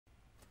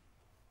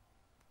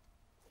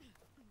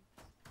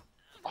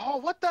Oh,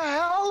 what the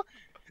hell?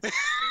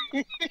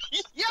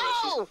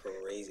 Yo!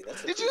 Crazy.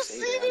 That's Did you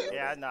see it?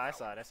 Yeah, no, I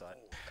saw it.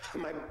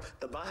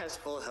 The bot has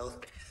full health.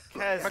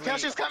 Raquel,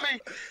 she's coming.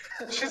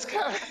 She's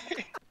coming.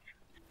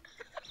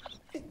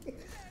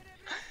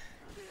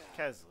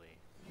 Kesley,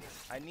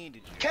 I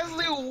needed you.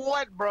 Kesley,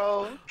 what,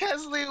 bro?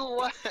 Kesley,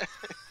 what?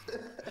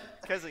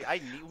 Kesley,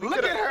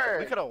 Look at her.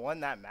 We could have won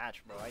that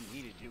match, bro. I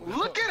needed you.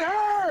 Look at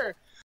her.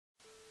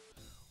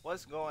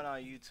 What's going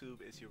on,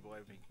 YouTube? It's your boy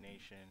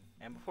Mik-Nation.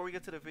 And before we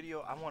get to the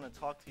video, I want to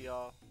talk to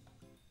y'all,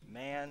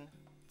 man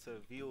to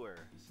viewer,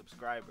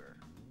 subscriber,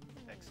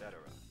 etc.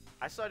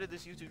 I started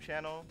this YouTube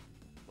channel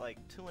like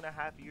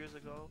 2.5 years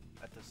ago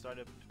at the start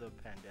of the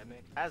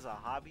pandemic as a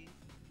hobby,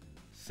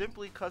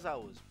 simply because I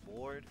was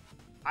bored.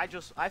 I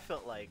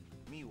felt like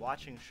me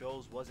watching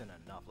shows wasn't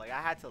enough. Like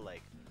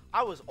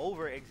I was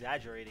over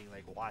exaggerating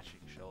like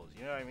watching shows,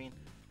 you know what I mean?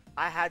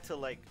 I had to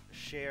like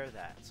share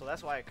that, so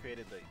that's why I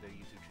created the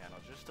YouTube channel,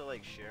 just to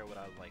like share what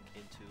I was like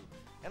into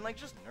and like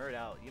just nerd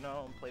out, you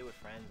know, and play with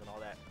friends and all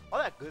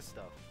that good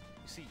stuff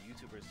you see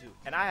YouTubers do.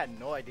 And I had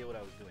no idea what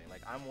I was doing. Like,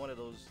 I'm one of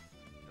those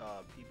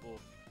people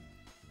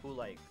who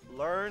like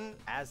learn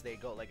as they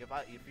go. Like if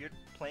you're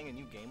playing a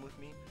new game with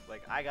me,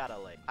 like I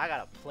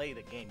gotta play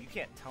the game. You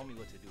can't tell me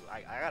what to do.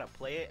 I gotta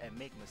play it and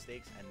make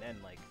mistakes, and then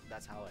like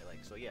that's how I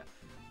like. So yeah,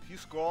 if you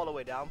scroll all the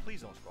way down,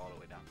 please don't scroll all the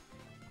way down.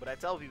 But I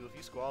tell people, if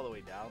you scroll all the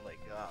way down, like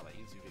my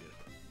YouTube video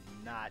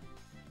is not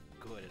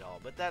good at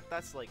all. But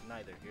that's like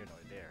neither here nor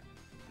there.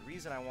 The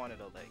reason I wanted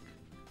to like,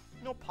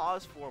 you know,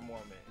 pause for a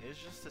moment is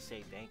just to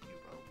say thank you,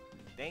 bro.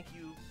 Thank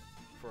you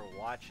for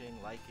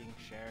watching, liking,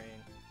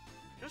 sharing,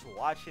 just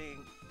watching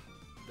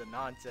the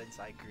nonsense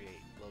I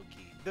create,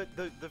 low-key.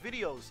 The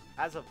videos,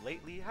 as of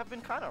lately, have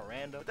been kind of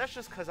random. That's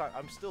just because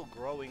I'm still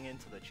growing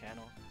into the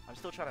channel. I'm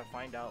still trying to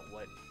find out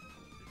what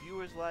the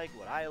viewers like,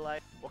 what I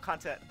like, what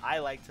content I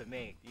like to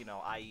make, you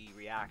know, i.e.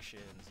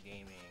 reactions,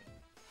 gaming,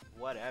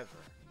 whatever.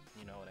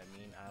 You know what I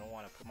mean? I don't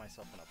want to put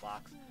myself in a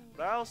box,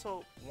 but I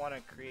also want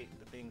to create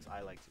the things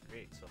I like to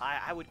create. So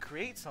I would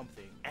create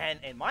something, and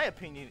in my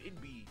opinion,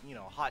 it'd be, you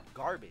know, hot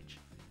garbage.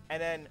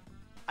 And then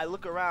I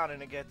look around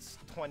and it gets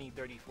 20,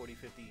 30, 40,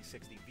 50,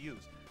 60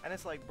 views. And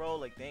it's like, bro,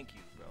 like, thank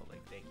you, bro.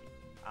 Like, thank you.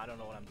 I don't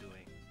know what I'm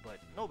doing, but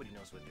nobody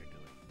knows what they're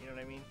doing. You know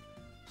what I mean?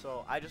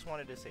 So I just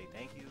wanted to say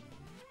thank you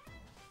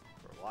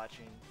for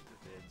watching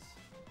the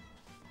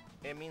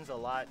vids. It means a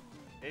lot.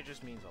 It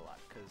just means a lot,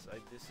 because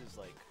this is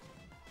like,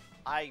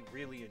 I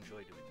really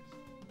enjoy doing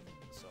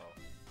this. So,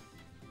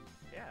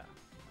 yeah.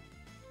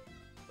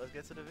 Let's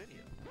get to the video.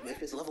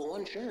 If it's level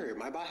 1, sure.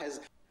 My bot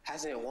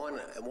hasn't won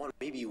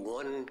maybe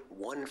one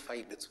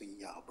fight between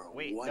y'all, bro.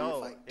 Wait, one no,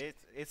 fight.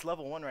 it's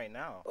level 1 right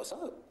now. What's up?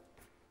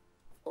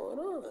 What's going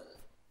on?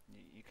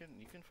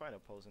 You can find a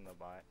pose in the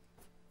bot,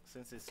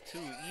 since it's too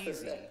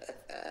easy.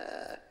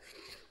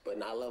 But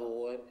not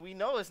level 1. We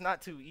know it's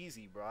not too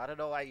easy, bro. I don't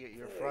know why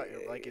you're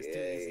like it's too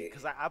easy,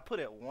 because I put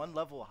it one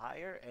level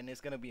higher and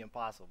it's gonna be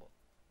impossible.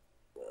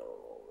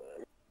 No,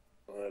 man.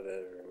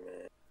 Whatever,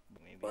 man.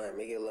 Maybe. Fine,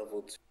 make it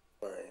level 2.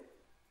 Fine.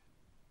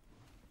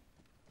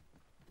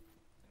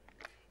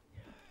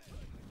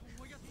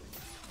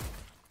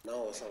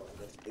 No, it's not like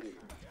that.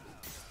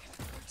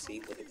 See,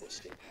 look at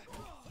this shit.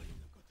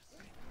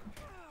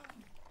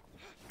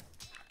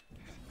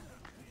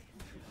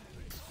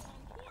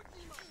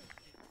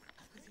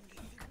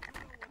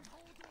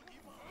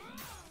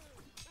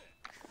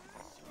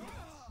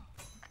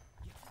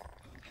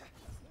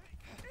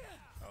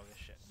 Oh, this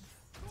shit.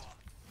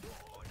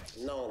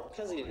 No,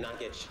 because he did not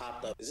get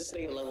chopped up. Is this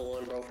nigga level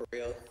 1, bro, for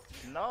real?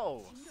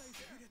 No.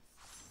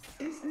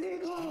 This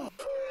nigga.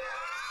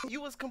 You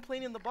was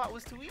complaining the bot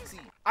was too easy.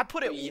 I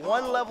put it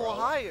one level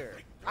higher.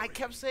 I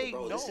kept saying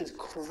bro, no. This is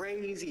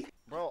crazy.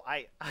 Bro,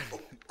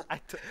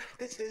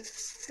 This is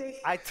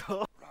sick. I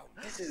told.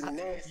 This is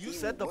nasty. You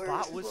said the worse,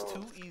 bot was bro.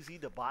 too easy.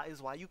 The bot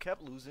is why you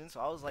kept losing. So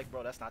I was like,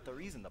 bro, that's not the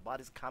reason. The bot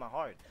is kind of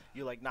hard.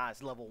 You're like, nah,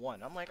 it's level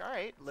 1. I'm like, all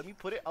right, let me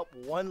put it up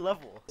one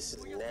level. This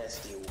is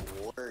nasty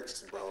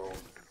works, bro.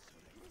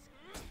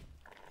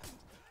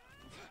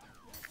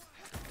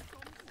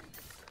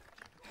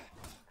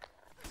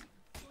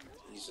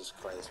 Jesus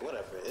Christ,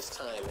 whatever. It's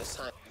time. It's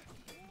time.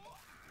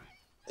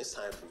 It's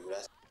time for you.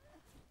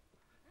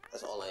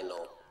 That's all I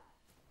know.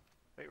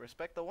 Wait,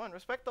 respect the 1.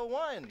 Respect the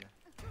 1.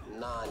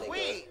 Nah, nigga.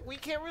 Wait, we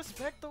can't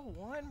respect the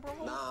 1,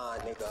 bro. Nah,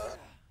 nigga.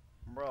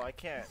 Bro, I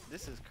can't.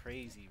 This is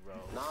crazy, bro.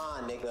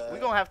 Nah, nigga. We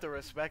gonna have to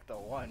respect the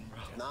 1, bro.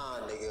 Nah,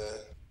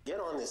 nigga. Get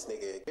on this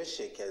nigga. Good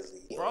shit,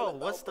 Kesley. Bro,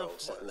 what's the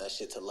setting that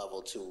shit to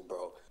level 2,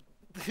 bro.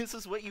 This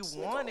is what you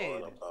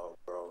wanted.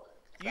 Bro.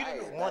 You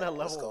didn't want a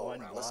level 1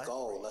 bot. Let's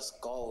go. Let's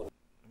go.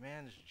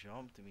 Man just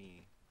jumped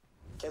me.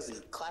 Kesley,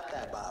 clap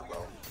that bot,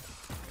 bro.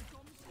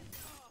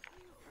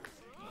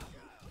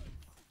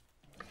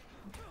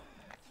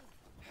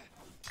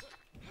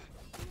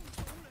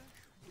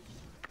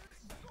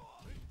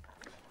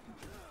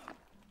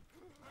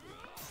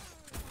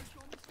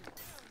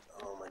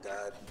 Oh my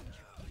god.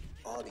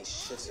 All these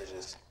shits are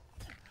just...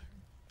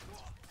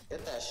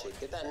 Get that shit.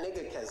 Get that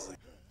nigga, Kesley.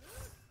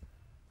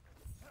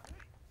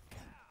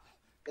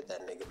 Get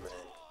that nigga, man.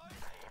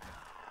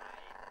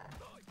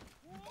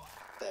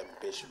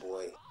 bitch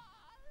boy.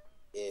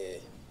 Yeah.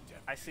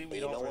 I see we And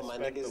you don't know what?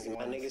 respect the My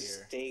ones niggas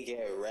here. stay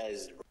getting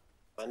rezzed, bro.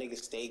 My niggas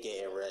stay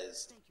getting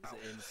rezzed. This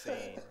is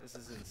insane. This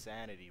is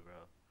insanity, bro.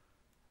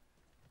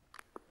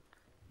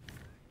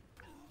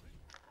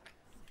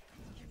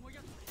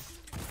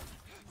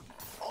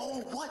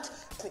 Oh, what?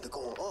 This nigga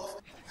going off.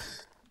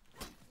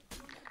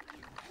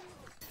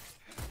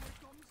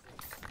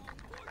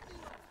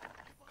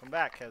 Come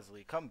back,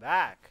 Kesley. Come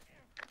back.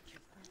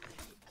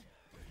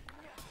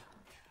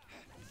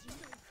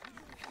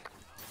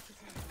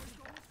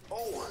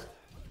 Oh.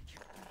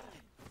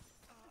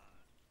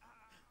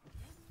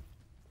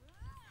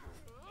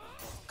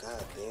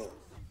 God damn.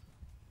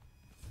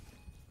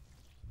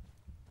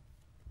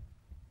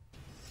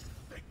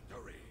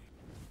 Victory.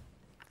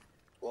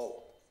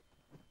 Whoa.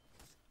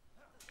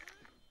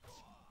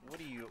 What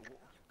are you?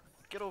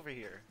 Get over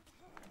here.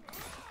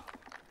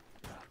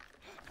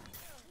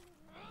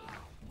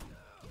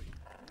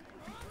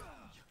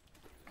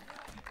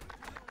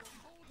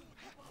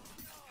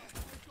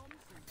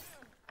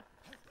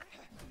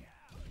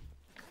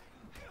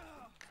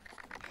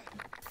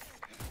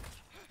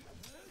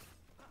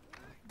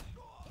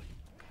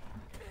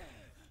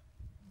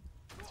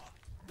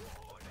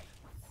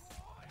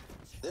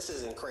 This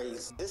isn't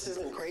crazy. This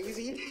isn't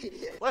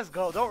crazy. Let's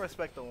go. Don't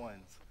respect the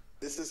ones.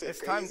 This isn't It's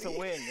crazy. time to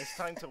win. It's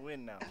time to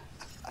win now.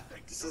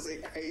 This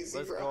isn't crazy,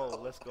 Let's bro.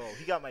 go. Let's go.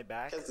 He got my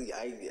back. Cause the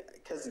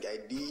guy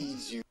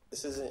needs you.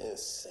 This isn't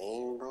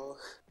insane, bro.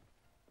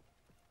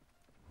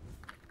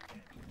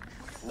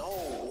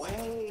 No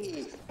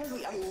way.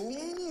 Kesley, I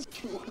need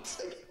you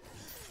to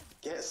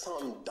get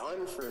something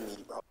done for me,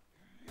 bro.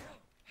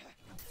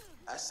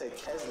 I said,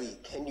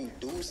 Kesley, can you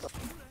do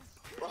something,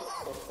 bro?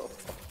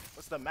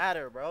 What's the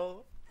matter,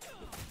 bro?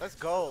 Let's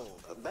go.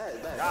 Bad.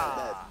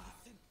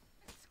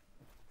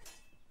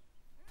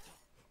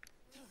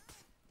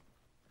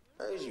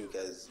 Heard you,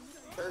 cuz.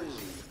 Heard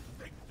you.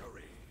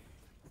 Victory.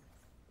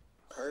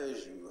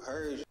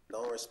 Heard you.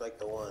 Don't respect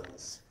the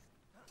ones.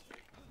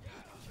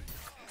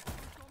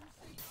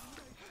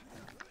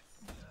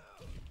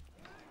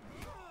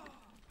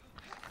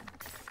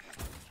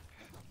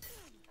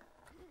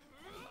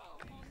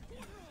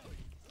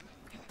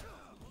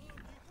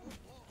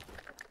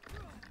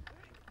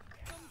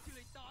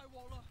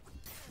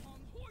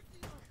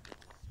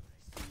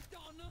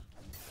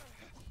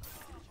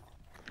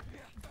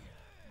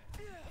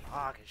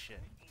 Ah, good shit.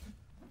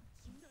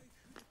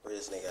 Where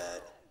this nigga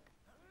at?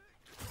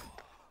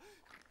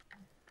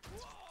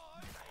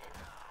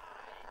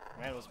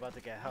 Man was about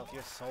to get health.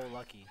 You're so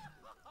lucky.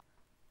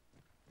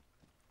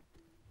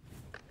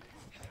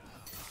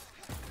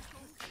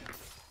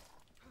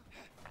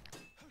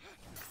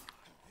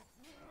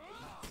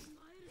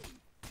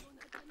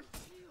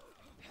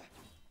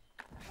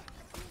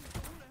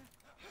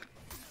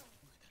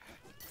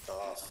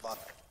 Oh,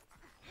 fuck.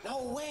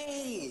 No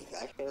way!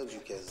 I killed you,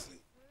 Kesley.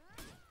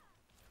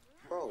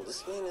 Bro,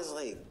 this man is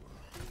like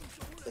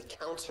the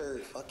counter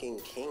fucking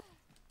king.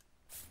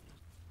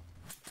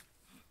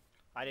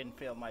 I didn't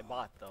fail my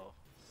bot though.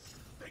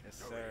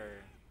 Yes, sir.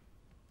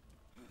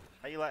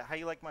 How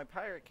you like my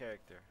pirate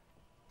character?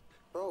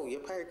 Bro,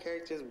 your pirate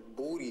character's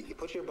booty. You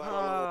put your bottom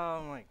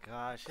Oh my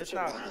gosh, it's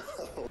not.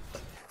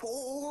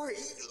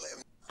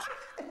 411.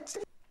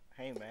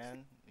 Hey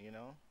man, you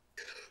know.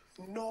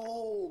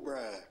 No,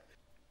 bruh.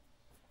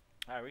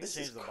 Alright, we can This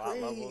change is the bot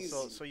level.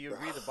 crazy, So you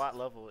agree the bot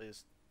level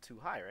is too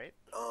high, right?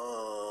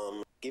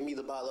 Give me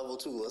the bot level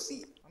 2. Let's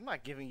see. I'm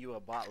not giving you a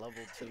bot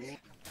level 2.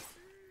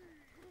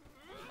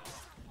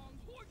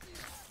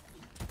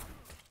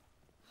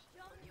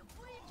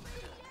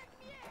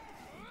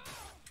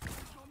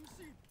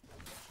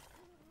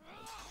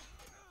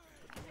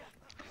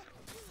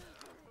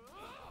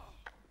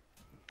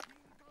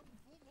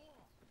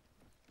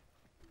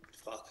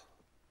 Fuck.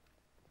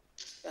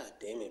 God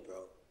damn it,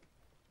 bro.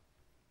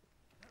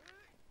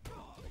 I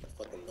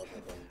fucking love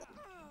that one.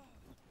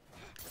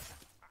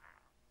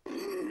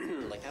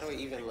 Like, how do I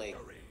even, like,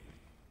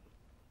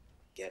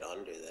 get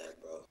under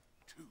that, bro?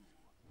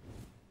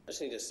 I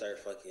just need to start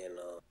fucking,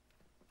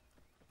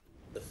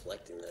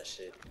 deflecting that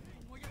shit.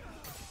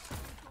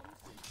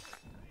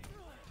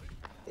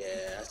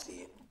 Yeah, I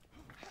see it.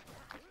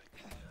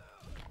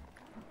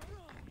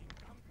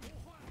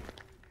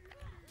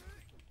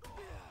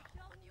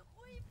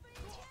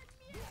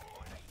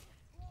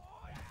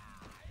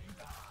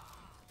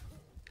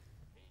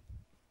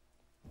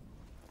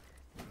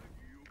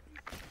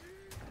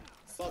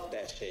 Fuck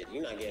that shit.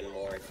 You're not getting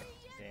more.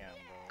 Damn,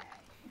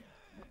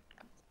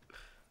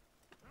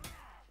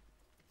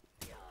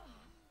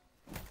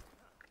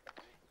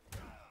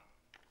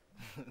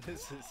 bro.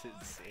 This is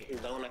insane.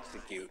 Don't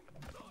execute.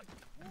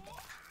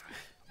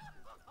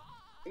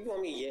 You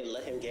want me to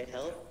let him get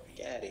help?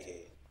 Get out of here.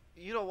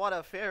 You don't want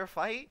a fair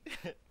fight?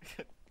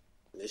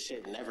 This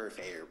shit never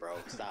fair, bro.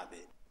 Stop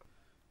it.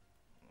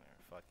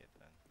 Fuck it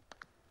then.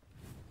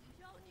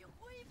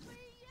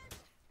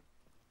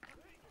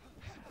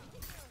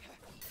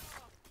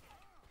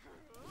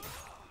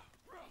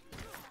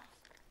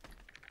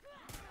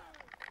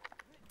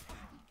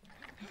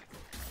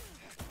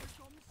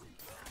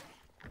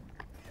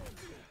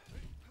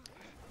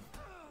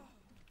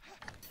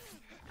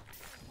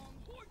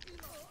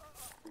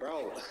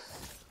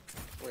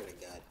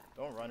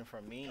 Don't run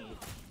from me.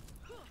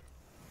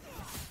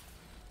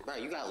 Bro,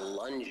 you got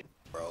lunge,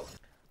 bro.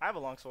 I have a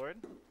long sword.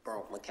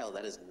 Bro, Mikkel,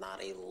 that is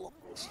not a long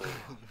sword.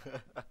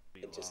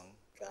 Be I just long.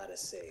 gotta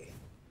say.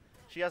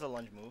 She has a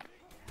lunge move.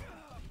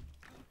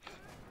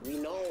 We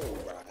know,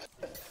 bro.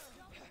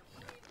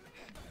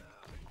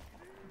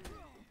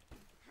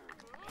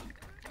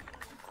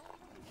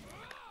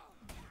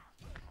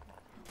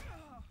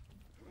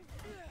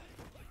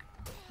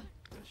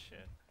 Good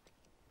shit.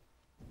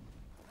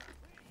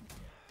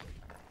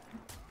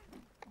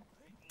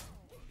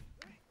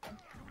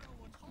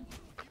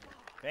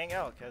 Bang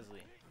out,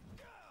 Kesley.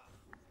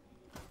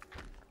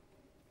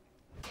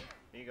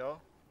 Here you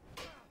go.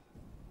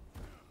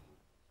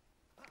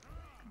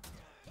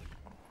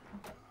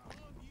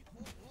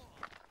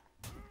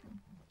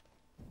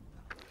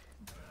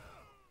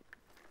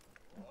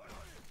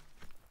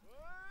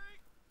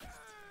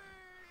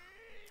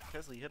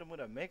 Kesley, hit him with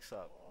a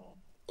mix-up.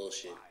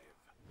 Bullshit.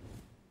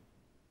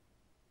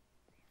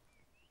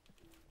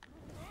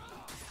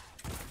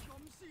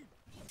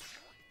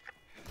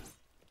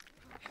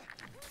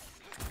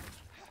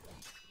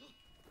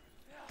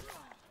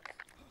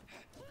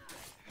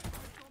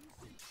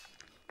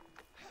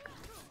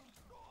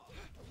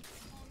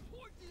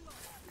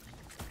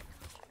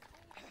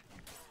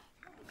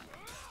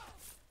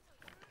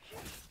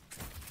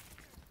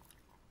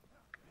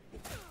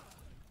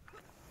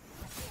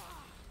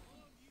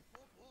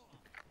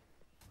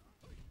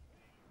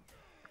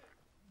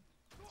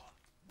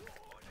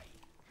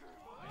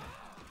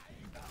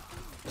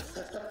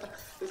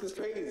 This is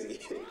crazy.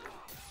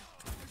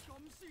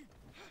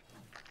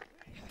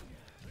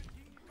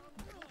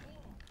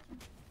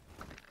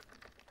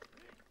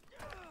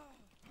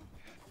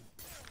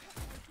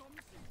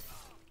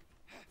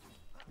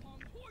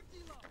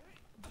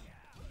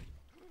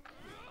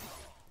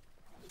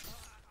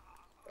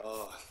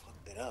 Oh, I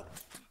fucked it up.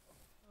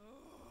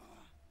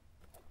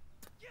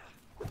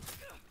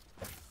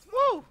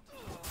 Woo!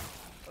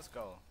 Let's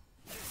go.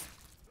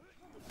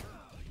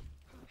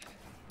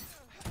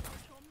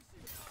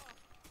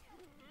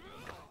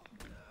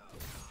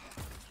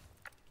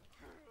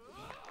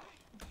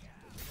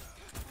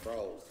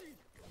 Bro.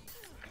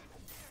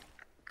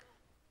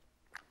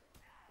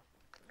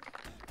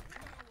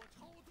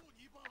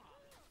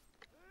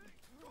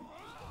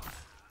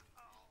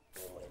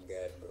 Oh my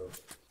god, bro.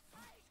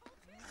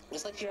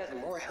 It's like you have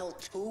more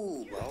health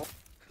too, bro.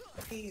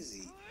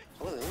 Crazy.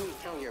 Let me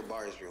count your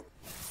bars real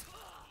quick.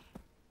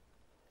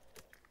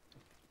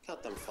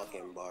 Count them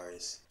fucking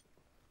bars.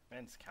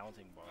 Man's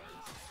counting bars.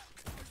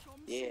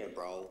 Yeah,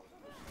 bro.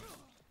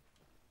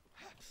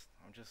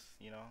 I'm just,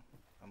 you know,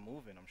 I'm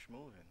moving, I'm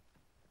schmoving.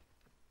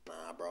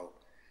 Nah, bro.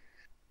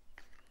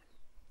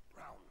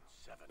 Round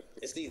 7.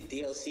 It's these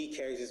DLC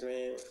characters,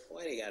 man.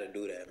 Why they gotta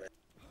do that, man?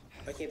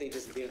 Why can't they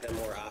just give them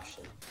more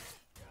options?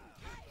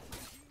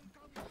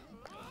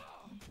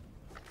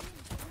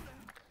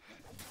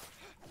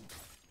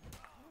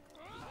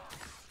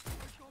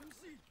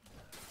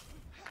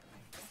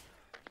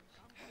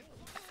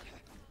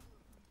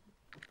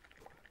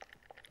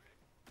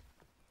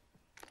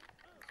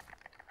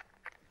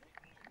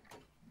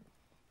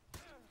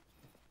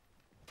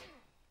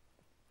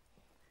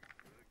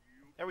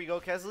 There we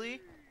go, Kesley.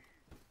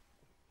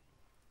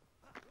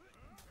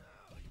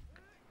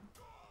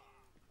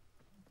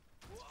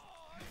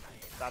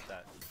 Stop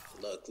that.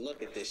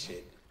 Look at this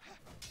shit.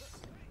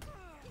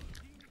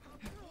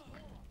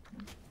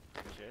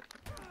 Shit.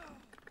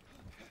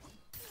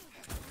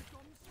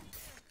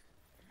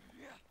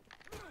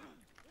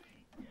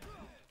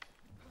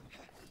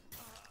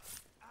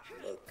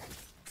 Look.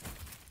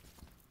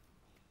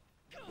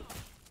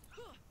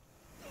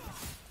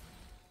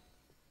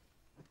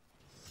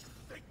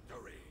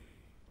 Victory.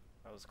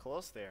 I was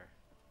close there.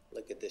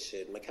 Look at this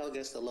shit. Mikkel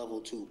gets the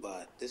level 2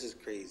 bot. This is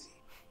crazy.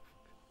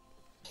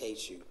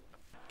 Hate you.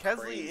 Kesley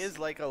Crazy. is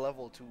like a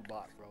level 2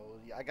 bot, bro.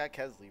 I got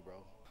Kesley, bro.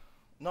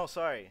 No,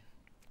 sorry.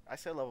 I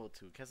said level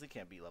 2. Kesley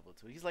can't be level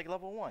 2. He's like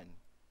level 1.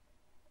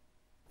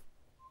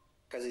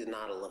 Because he's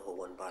not a level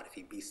 1 bot if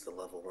he beats the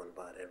level 1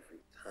 bot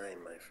every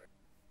time, my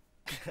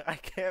friend. I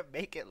can't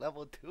make it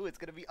level 2. It's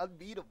gonna be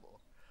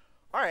unbeatable.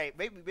 Alright,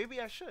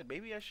 maybe I should.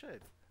 Maybe I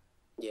should.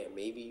 Yeah,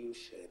 maybe you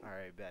should.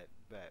 Alright, bet.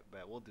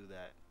 We'll do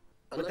that.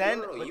 I'm But like, then,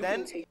 no, but you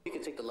then,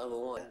 can take the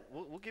level 1.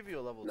 we'll give you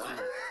a level Nah,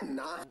 2.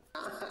 nah.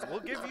 We'll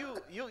give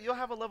you'll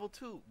have a level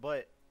 2,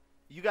 but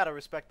you gotta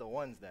respect the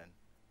ones then.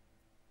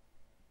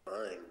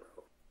 Fine,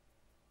 bro.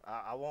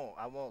 I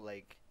won't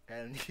like,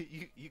 and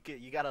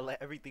you gotta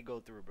let everything go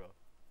through, bro.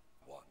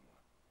 1.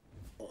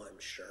 Oh, I'm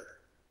sure.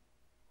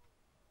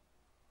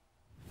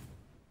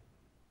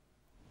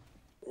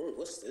 Ooh,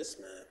 what's this,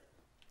 man?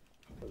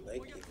 I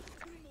like it.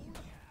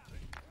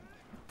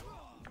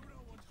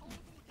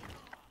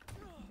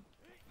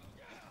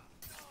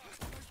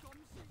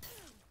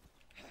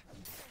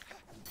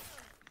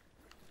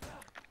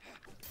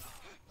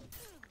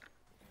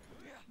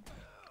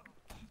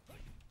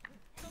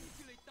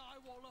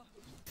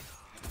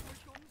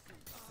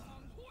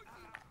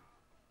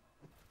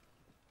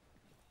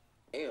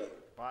 Damn.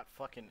 Bot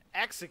fucking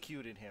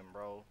executed him,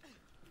 bro.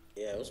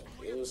 Yeah,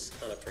 it was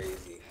kind of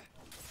crazy.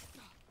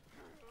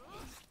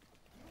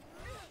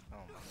 Oh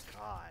my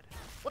god.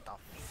 What the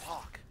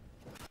fuck?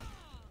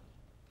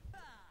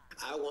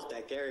 I want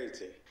that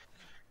character.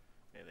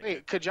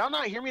 Wait, could y'all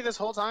not hear me this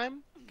whole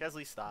time?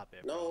 Kesley, stop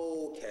it, bro.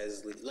 No,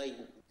 Kesley. Like,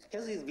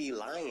 Kesley's be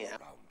lying.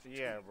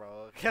 Yeah,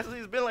 bro.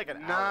 Kesley's been like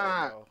an Nah.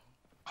 hour, bro.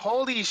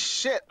 Holy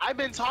shit! I've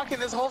been talking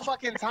this whole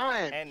fucking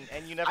time.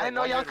 And you never. I didn't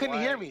know y'all wondered couldn't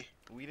why hear me.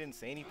 We didn't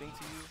say anything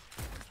to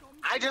you.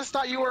 I just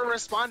thought you were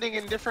responding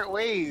in different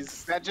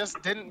ways. That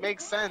just didn't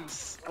make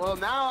sense. Well,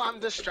 now I'm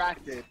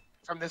distracted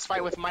from this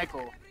fight with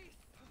Michael.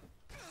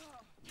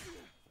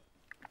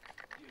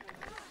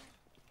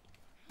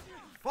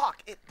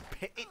 Fuck! It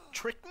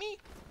tricked me.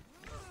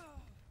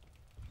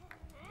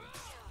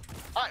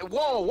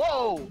 Whoa,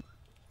 whoa!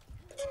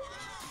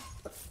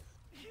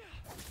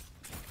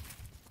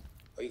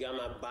 Oh, you got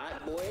my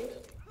bot, boy?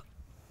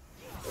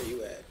 Where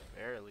you at?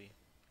 Barely.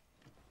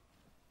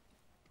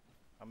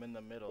 I'm in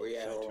the middle. Where you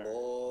at, Center.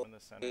 homeboy? I'm in the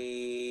center.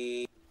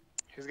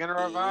 He's gonna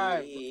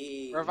revive.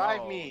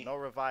 Revive me. No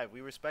revive.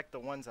 We respect the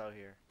ones out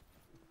here.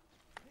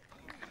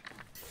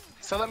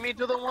 So let me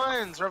do the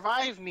ones.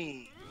 Revive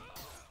me.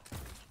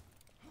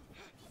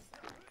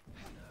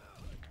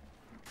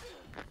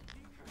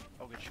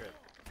 Oh, good trip.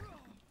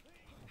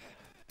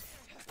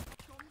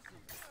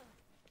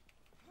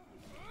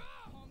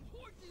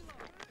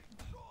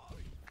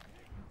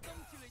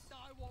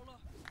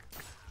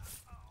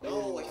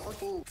 No, I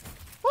fucking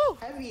Woo!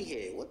 heavy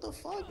hit. What the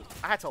fuck?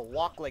 I had to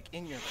walk like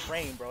in your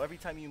frame, bro. Every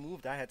time you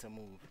moved, I had to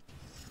move.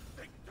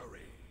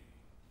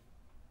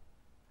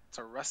 It's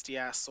a rusty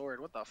ass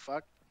sword. What the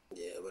fuck?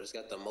 Yeah, but it's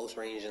got the most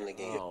range in the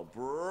game. Oh,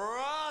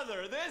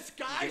 brother, this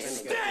guy And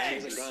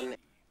stinks! the gun.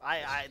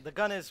 The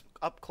gun is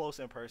up close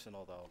and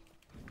personal though.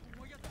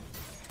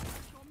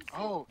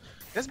 Oh,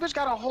 this bitch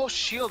got a whole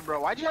shield, bro.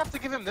 Why'd you have to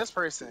give him this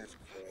person?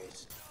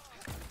 Right.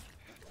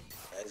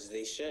 As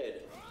they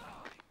should.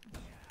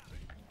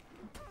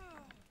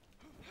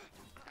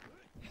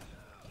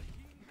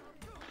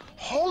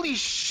 Holy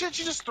shit,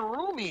 you just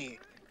threw me.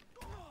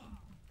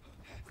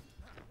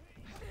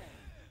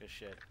 Good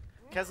shit.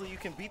 Kesley, you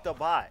can beat the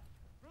bot.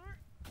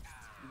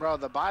 Bro,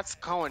 the bot's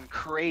going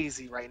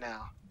crazy right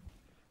now.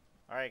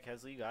 Alright,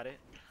 Kesley, you got it.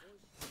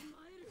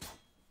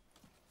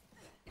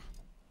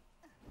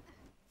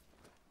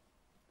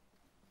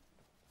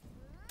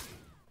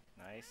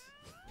 Nice.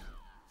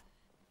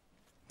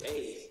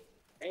 Hey.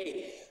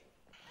 Hey.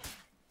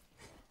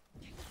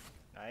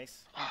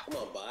 Nice. Come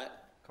on, bot.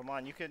 Come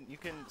on, you can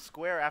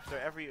square after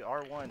every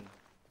R1.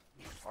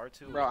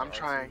 R2. Bro, or I'm R2.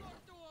 trying.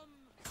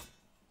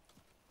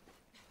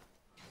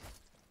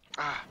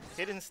 Ah.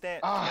 Hidden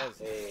stand. Ah. Kes.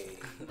 Hey.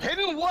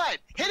 Hidden what?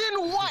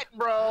 Hidden what,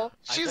 bro?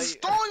 She's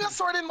thought you- throwing a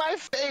sword in my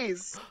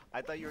face.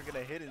 I thought you were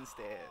gonna hidden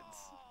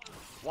stance.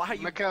 Why are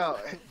you? Mikkel,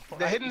 Why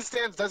the are hidden you-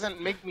 stance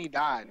doesn't make me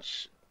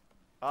dodge.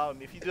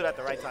 If you do it at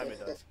the right time, it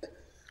does.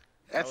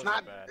 That's wasn't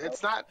not. bad.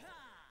 It's not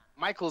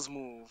Michael's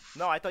move.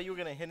 No, I thought you were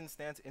gonna hidden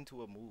stance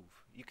into a move.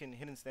 You can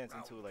hidden stance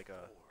into like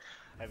a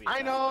heavy. I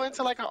attack. know,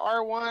 into like a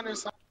R1 or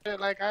something.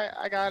 Like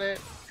I got it.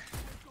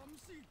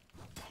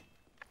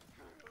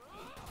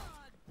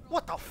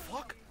 What the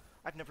fuck?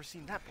 I've never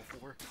seen that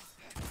before.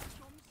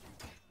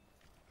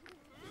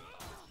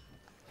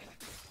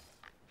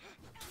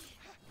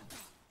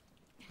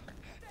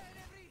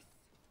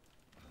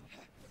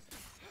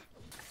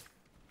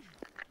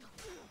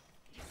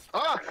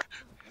 Oh!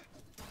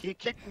 He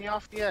kicked me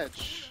off the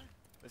edge.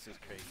 This is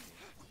crazy.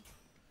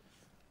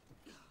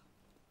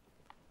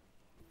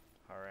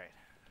 Alright.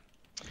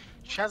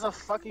 She has a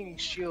fucking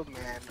shield,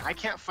 man. I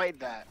can't fight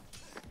that.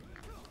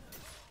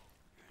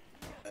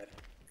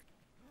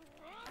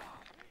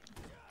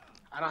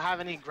 I don't have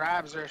any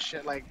grabs or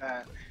shit like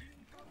that.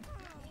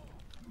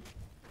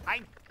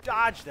 I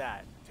dodged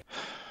that.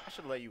 I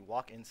should let you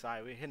walk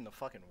inside. We're hitting the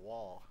fucking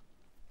wall.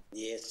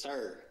 Yes,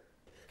 sir.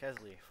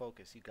 Kesley,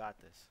 focus. You got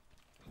this.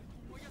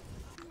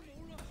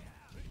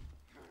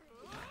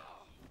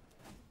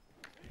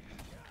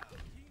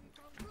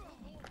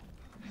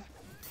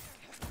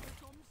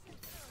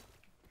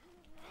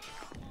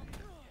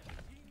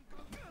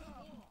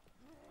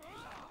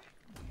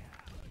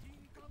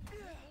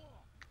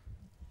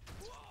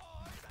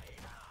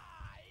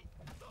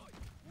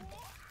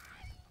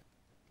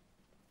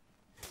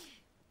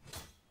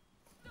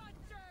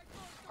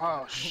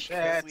 Oh shit.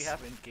 Kesley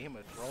having Game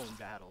of Thrones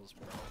battles,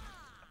 bro.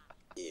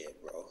 Yeah,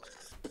 bro.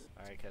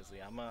 Alright,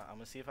 Kesley, I'm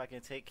gonna see if I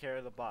can take care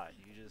of the bot.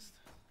 You just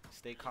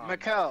stay calm.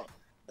 Mikkel,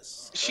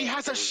 she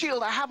has a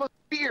shield. I have a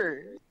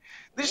spear.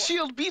 The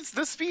shield beats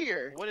the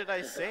spear. What did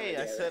I say?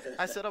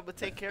 I said I'm gonna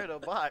take care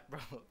of the bot, bro.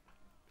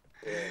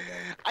 Yeah,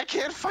 I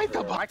can't fight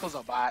the bot. Michael's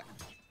a bot.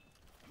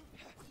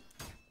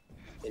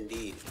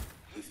 indeed.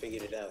 You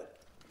figured it out.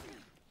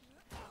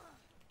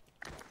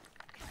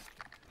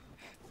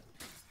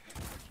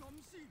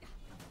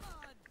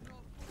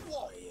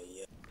 Oh,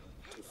 yeah.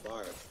 Too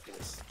far for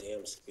this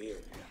damn spear.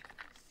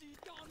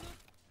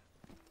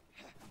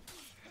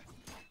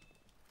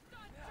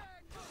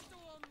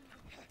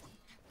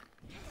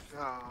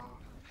 Oh.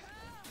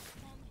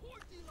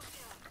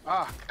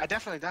 Ah, I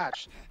definitely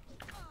dodged.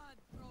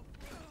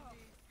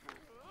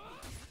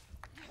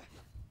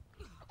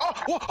 Oh,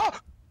 whoa, oh!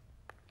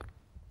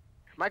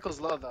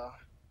 Michael's low though,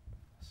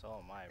 So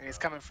am I, and he's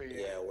bro. coming for you.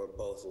 Yeah, we're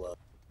both low.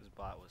 This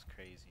bot was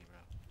crazy,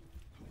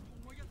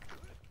 bro.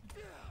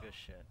 Good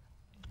shit.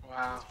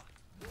 Wow.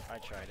 I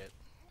tried it.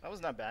 That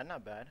was not bad,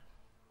 not bad.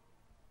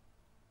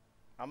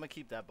 I'm gonna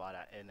keep that bot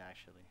in,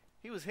 actually.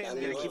 He was hitting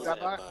me gonna keep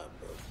that bot?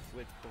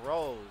 with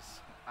throws.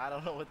 I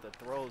don't know what the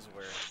throws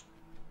were.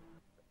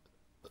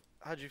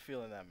 How'd you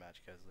feel in that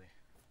match, Kesley?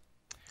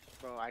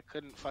 Bro, I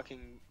couldn't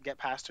fucking get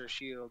past her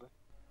shield.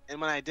 And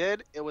when I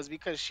did, it was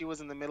because she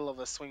was in the middle of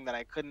a swing that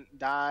I couldn't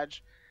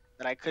dodge,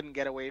 that I couldn't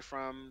get away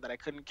from, that I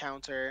couldn't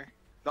counter.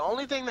 The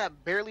only thing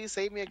that barely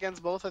saved me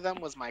against both of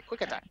them was my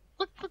quick attack.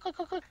 Quick, quick, quick,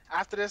 quick, quick.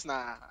 After this,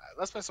 nah.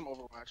 Let's play some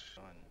Overwatch.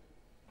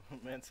 Son,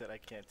 man said I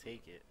can't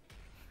take it.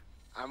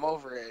 I'm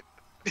over it.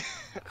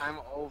 I'm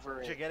over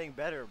But you're it. getting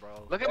better,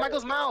 bro. Look at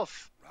Michael's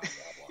mouth.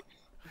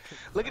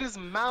 Look at his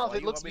mouth. Oh,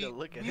 It you looks want me to be,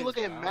 look at be his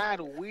looking mouth?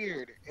 mad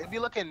weird. It'd be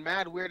looking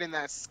mad weird in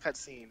that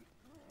cutscene.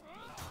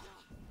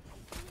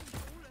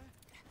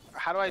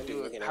 How do I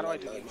do it? How do I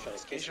do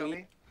emotes? Can you show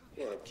me?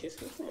 You wanna kiss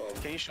me? Come on.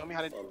 Can you show me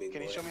how to?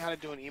 Can you show me how to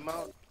do an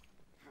emote?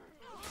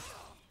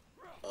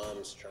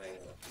 Arms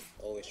triangle.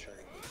 Always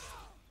triangle.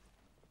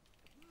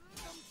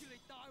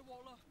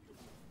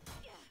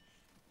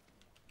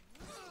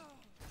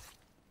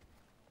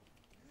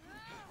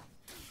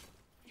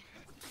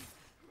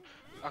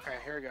 Okay,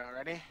 here we go.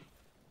 Ready?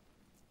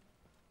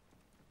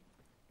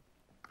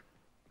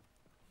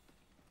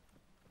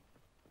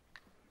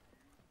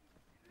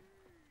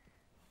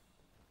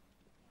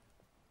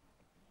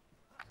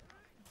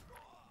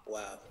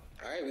 Wow.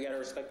 Alright, we gotta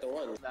respect the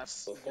one.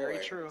 That's before,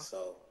 very true.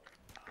 So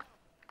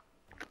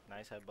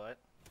Nice headbutt.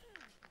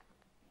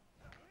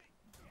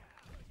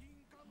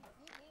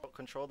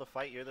 Control the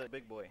fight, you're the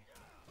big boy.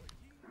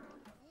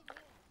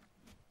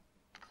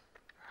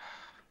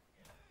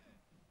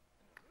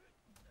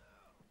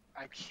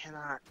 I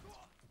cannot.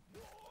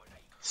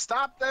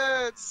 Stop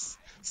this!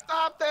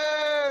 Stop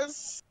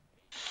this!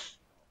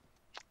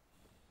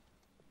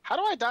 How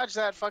do I dodge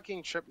that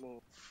fucking trip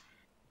move?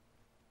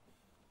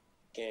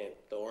 can't.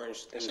 The orange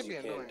things should you be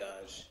can't annoying.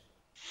 dodge.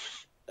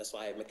 That's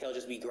why Mikkel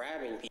just be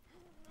grabbing people.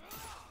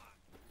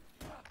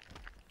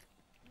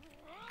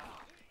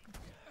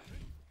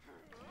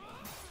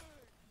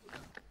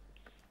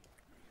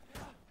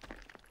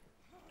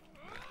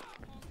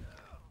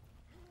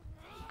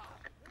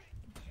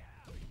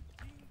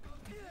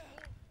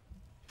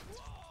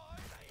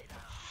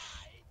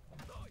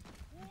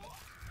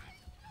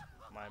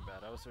 My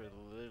bad, I was a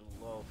little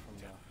low from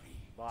the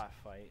bot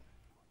fight.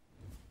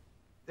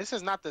 This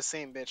is not the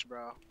same bitch,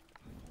 bro.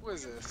 Who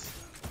is this?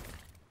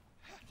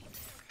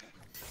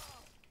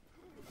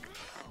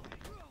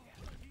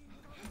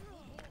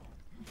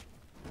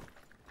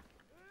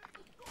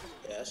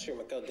 Yeah, that's true.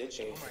 Mikkel did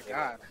change. Oh my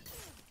god.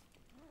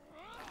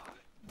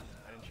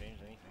 I didn't change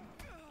anything.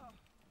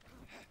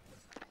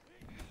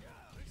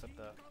 Except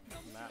the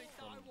map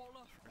from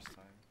first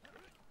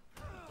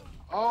time.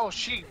 Oh,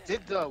 she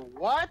did the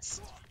what?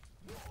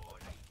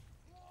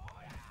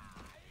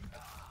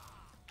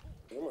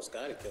 You almost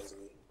got it,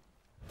 Kesley.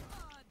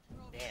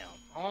 Damn.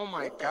 Oh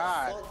my What the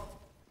god.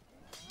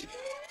 fuck?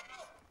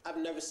 I've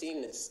never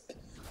seen this.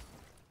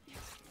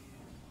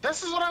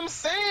 This is what I'm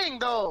saying,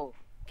 though.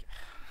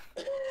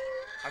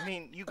 I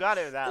mean, you got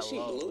it that Is she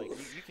low. blue? Like,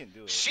 you can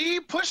do it.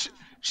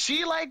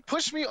 She like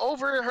pushed me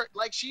over her,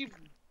 like she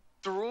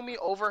threw me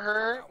over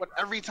her when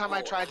every time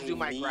I tried to do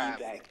my need grab.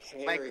 that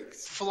Like,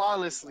 carrots.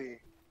 flawlessly.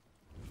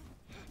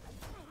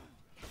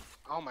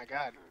 Oh my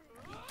god.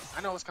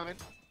 I know what's coming.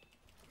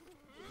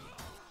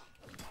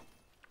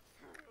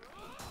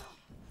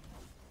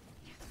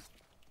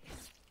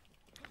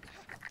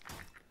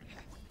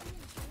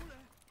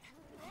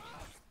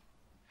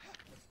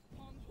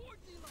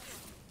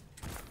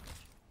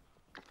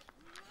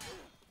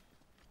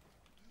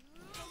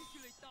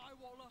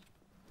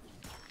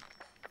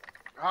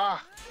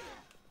 Ah.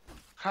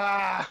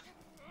 Ah.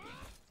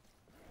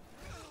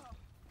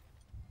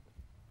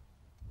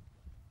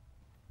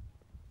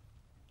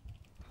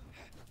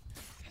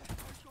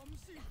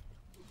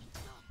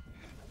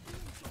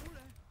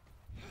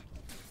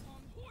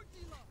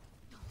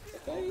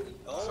 Okay.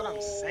 That's what I'm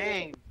Oh.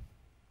 saying.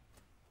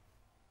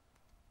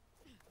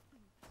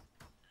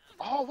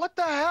 Oh, what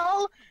the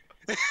hell?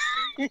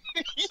 Yeah,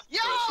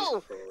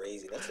 Yo! she's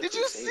crazy. That's a Did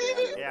you crusader, see I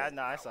me? love Yeah, it.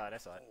 no, I saw it. I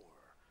saw it.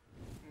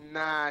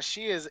 Nah,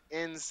 she is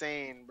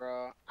insane,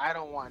 bro. I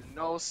don't want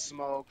no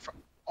smoke from.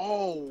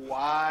 Oh,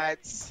 what?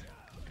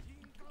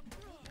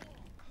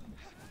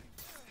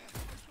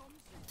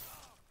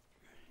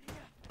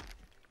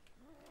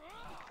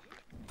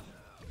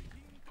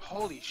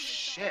 Holy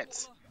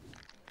shit.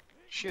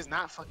 She is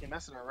not fucking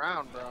messing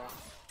around, bro.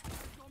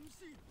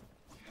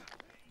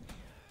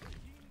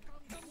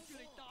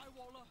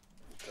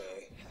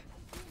 Okay.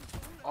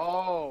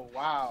 Oh,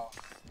 wow.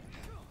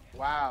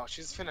 Wow,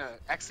 she's finna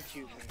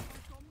execute me.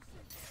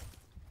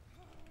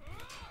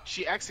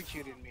 She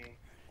executed me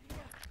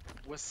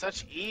with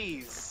such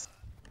ease.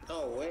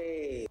 No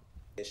way.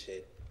 Good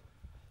shit.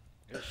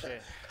 Good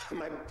shit.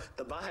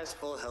 The bot has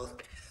full health.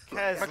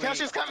 Raquel,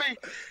 she's coming.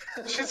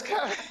 She's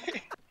coming.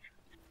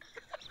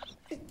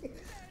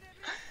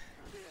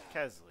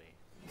 Kesley,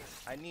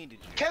 I needed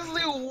you.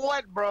 Kesley,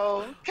 what,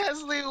 bro?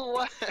 Kesley,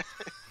 what?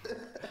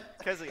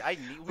 Kesley,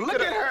 Look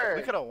at her.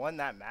 We could have won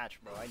that match,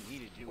 bro. I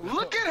needed you.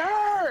 Look at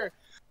her.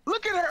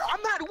 Look at her.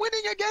 I'm not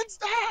winning against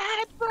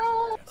that,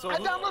 bro. So I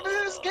downloaded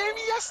this game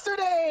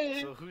yesterday.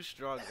 So who's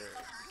stronger,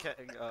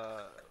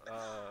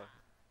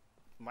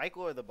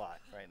 Michael or the bot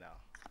right now?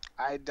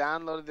 I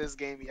downloaded this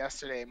game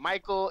yesterday.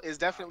 Michael is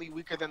definitely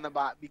weaker than the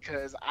bot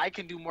because I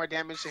can do more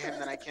damage to him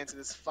than I can to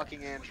this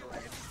fucking android.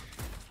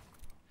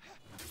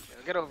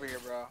 Yo, get over here,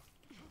 bro.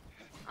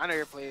 I know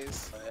your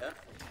plays. Oh, yeah?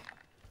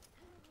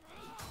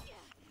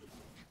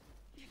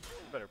 You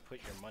better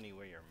put your money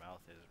where your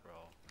mouth is, bro.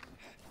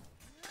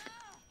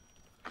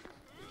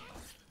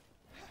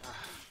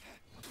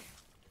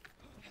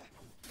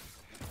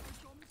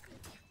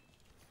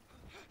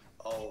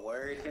 Oh,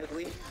 word,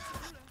 Kesley?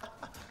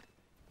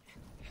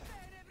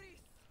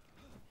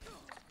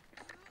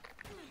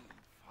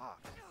 Fuck.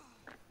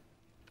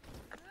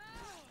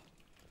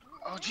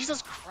 Oh,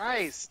 Jesus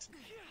Christ.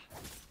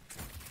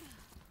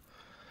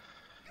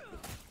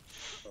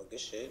 Oh, good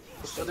shit.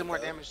 Still did more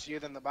damage to you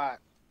than the bot.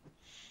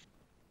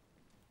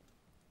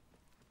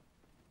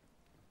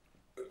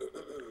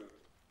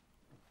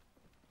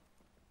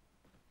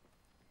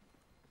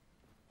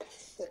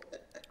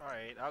 All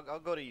right, I'll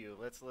go to you.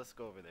 Let's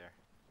go over there.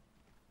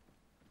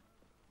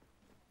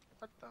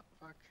 What the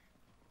fuck?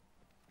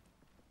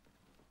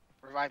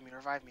 Revive me,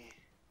 revive me.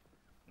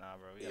 Nah,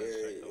 bro. We gotta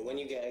respect the When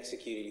you ones. get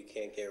executed, you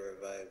can't get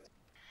revived.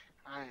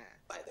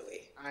 By the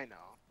way. I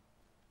know.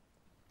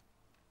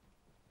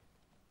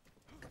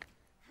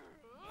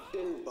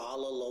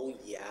 Balalo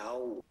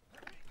yow.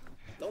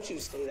 Don't you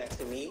say that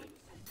to me.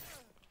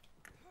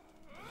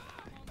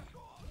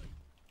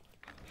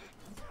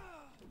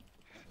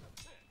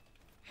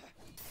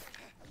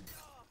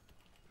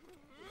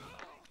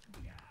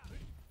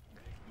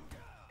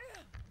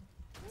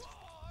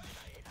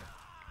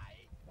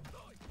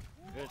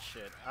 Good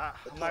shit. I'm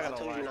not I gonna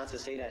told lie. you not to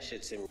say that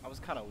shit to me. I was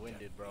kind of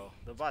winded, bro.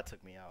 The bot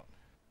took me out.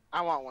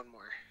 I want one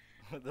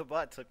more. The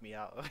bot took me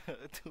out.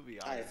 To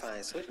be Alright, honest.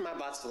 fine. Switch my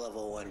bots to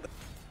level 1.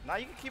 Nah,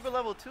 you can keep it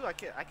level 2. I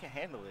can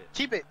handle it.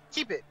 Keep it,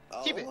 keep it,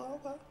 keep it.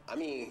 Okay. I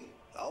mean,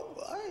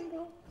 alright, you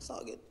know, it's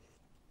all good.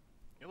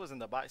 It wasn't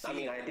the bot. See, I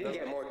mean, I did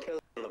get more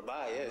kills than the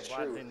bot, yeah, it's the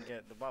bot true. didn't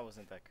get. The bot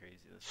wasn't that crazy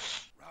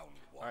this time.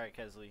 All right,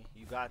 Kesley,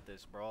 you got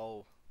this,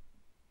 bro.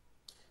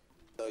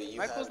 So you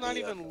Michael's have not the,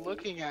 even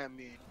looking at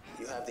me.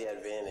 You have the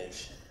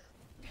advantage.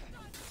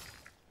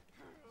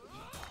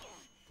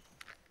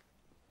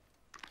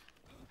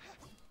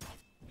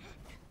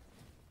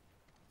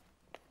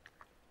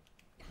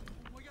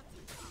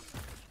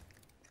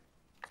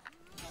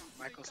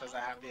 Michael says I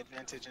have the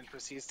advantage and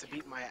proceeds to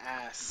beat my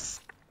ass.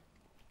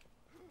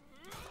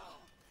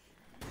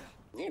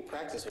 You need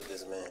practice with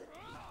this man.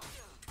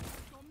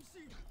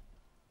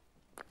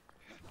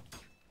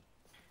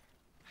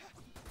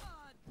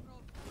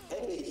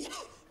 Hey,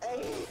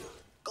 hey,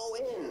 go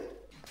in.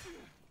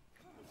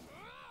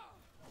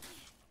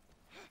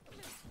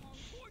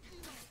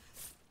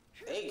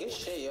 Hey, good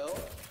shit, yo.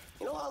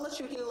 You know what? I'll let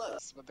you heal up.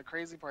 But the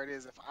crazy part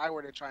is, if I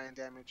were to try and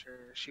damage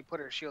her, she put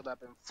her shield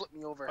up and flipped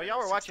me over. Oh, y'all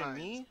were 6 watching times.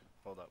 me?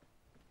 Hold up,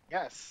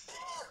 Yes.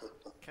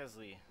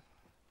 Kesley.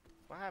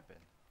 What happened?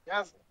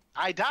 Yes.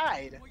 I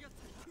died.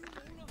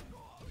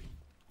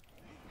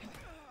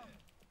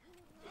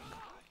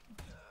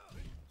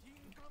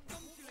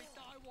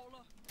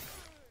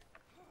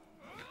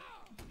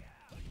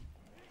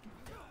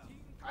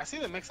 I see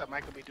the mix-up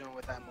Mike could be doing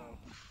with that move.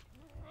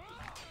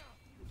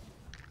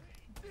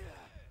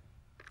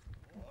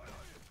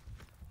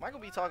 Michael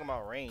be talking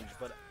about range,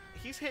 but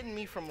he's hitting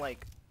me from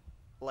like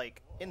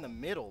in the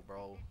middle,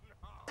 bro.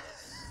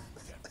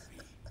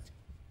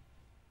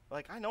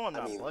 Like I know I'm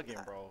not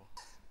bugging, bro.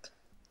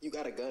 You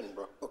got a gun,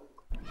 bro.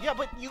 Yeah,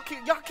 but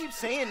y'all keep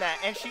saying that,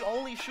 and she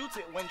only shoots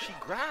it when she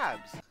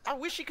grabs. I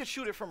wish she could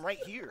shoot it from right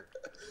here.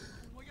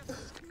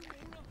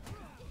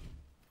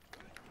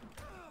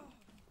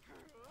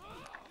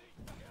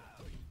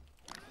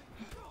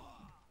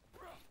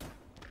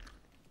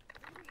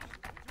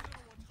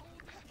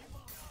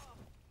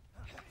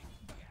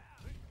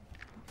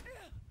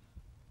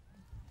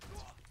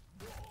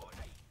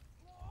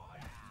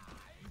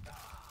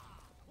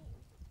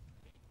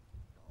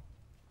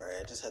 Alright,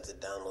 I just had to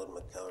download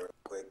Mikkel real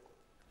quick.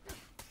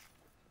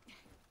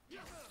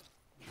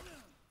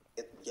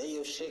 Get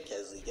your shit,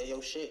 Kesley. Get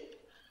your shit.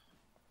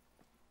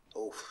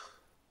 Oof.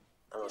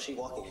 I don't know, she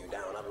walking you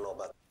down. I don't know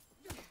about.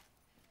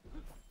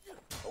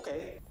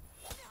 Okay.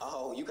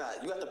 Oh, you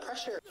got the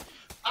pressure.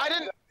 I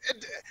didn't.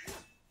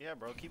 Yeah,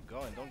 bro, keep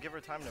going. Don't give her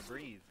time to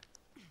breathe.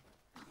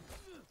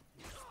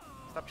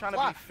 Stop trying to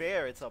be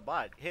fair. It's a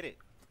bot. Hit it.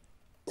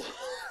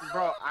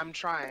 Bro, I'm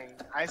trying.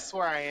 I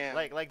swear I am.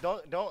 Like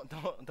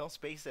don't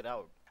space it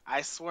out.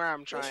 I swear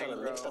I'm trying trying, to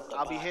bro. mix up the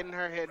I'll be bot. hitting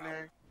her, hitting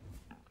her.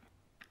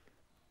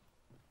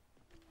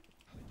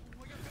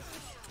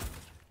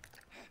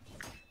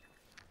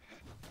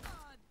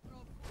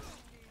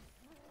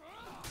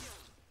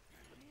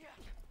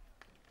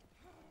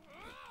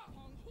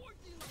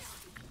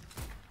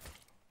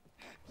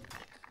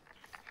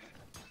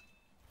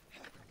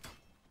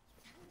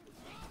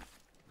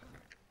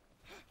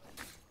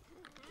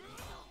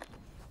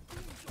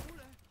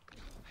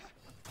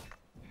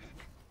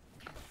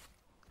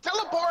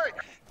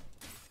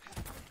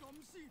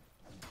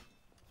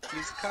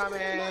 coming.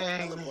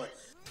 Teleport.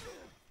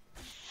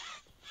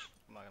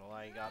 I'm not gonna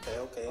lie, you got me.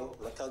 Okay, okay.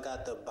 Mikkel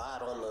got the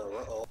bot on the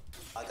rope. Oh,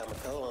 I got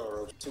Mikkel on the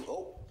rope too.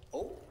 Oh,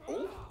 oh,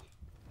 oh.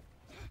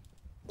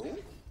 Ooh.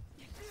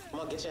 Come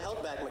on, get your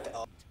health back, Mikkel.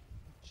 Oh,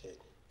 shit.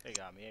 It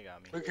got me, it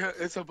got me. Look,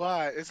 it's a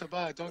bot. It's a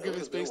bot. Don't give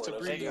it space to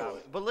It breathe. got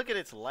me. But look at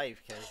its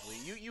life,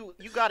 Kesley.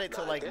 You got it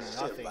to like this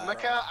shit nothing. violent.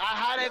 Mikhail,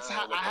 I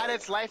had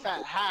its life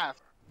at half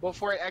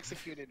before it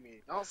executed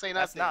me. Don't say nothing.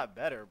 That's not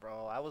better,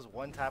 bro. I was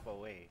one tap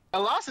away. A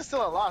loss is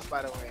still a loss,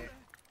 by the way.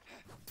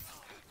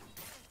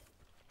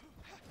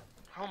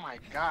 Oh my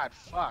god,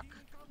 fuck.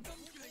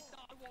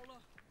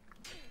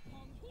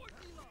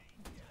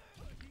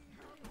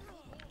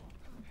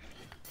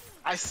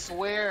 I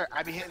swear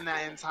I be hitting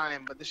that in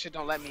time, but this shit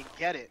don't let me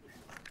get it.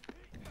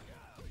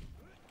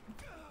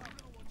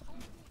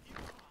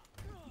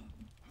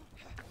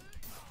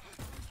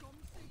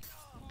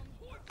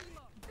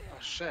 Oh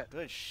shit.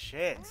 Good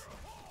shit.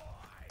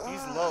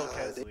 He's low,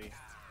 Kesley.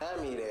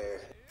 Had me there.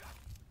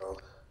 Oh,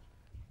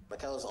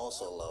 Mikkel is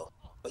also low,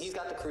 but he's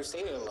got the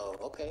Crusader low.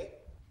 Okay.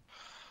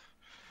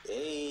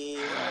 Hey,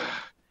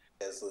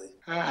 Kesley.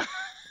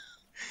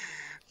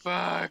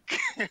 Fuck.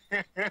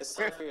 It's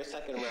time for your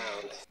second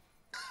round.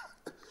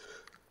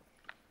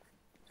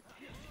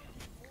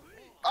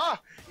 Oh,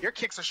 your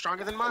kicks are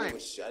stronger than mine.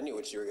 I knew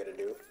what you were gonna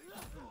do.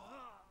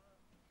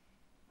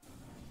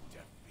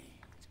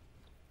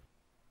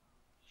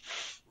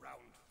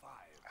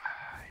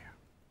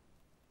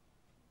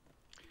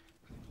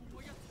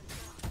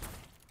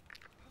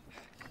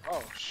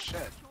 Oh shit.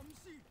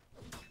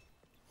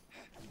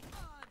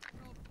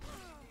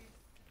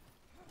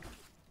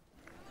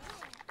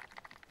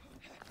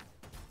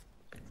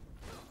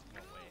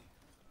 No way.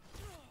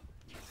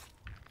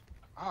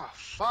 Oh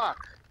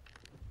fuck.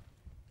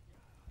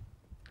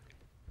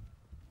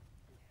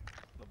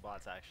 The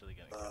bot's actually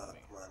gonna kill me.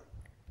 Come on.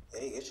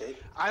 Hey, good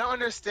shit. I don't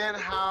understand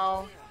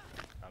how.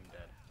 I'm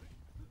dead.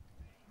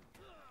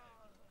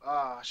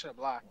 Oh, I should have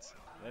blocked.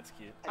 That's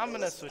cute. I'm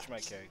gonna switch my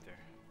character.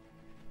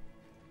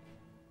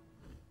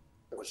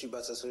 What you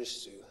about to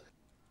switch to?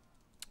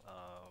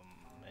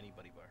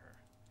 Anybody but her.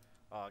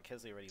 Oh,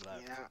 Kesley already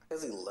left. Yeah.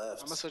 Because he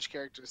left. I'm gonna switch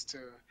characters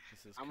too.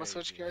 This is I'm gonna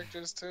switch crazy.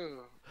 characters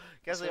too.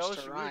 Kesley, I switch was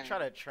to really Ryan.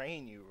 trying to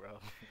train you, bro.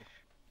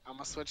 I'm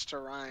gonna switch to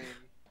Ryan.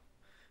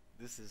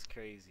 This is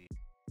crazy.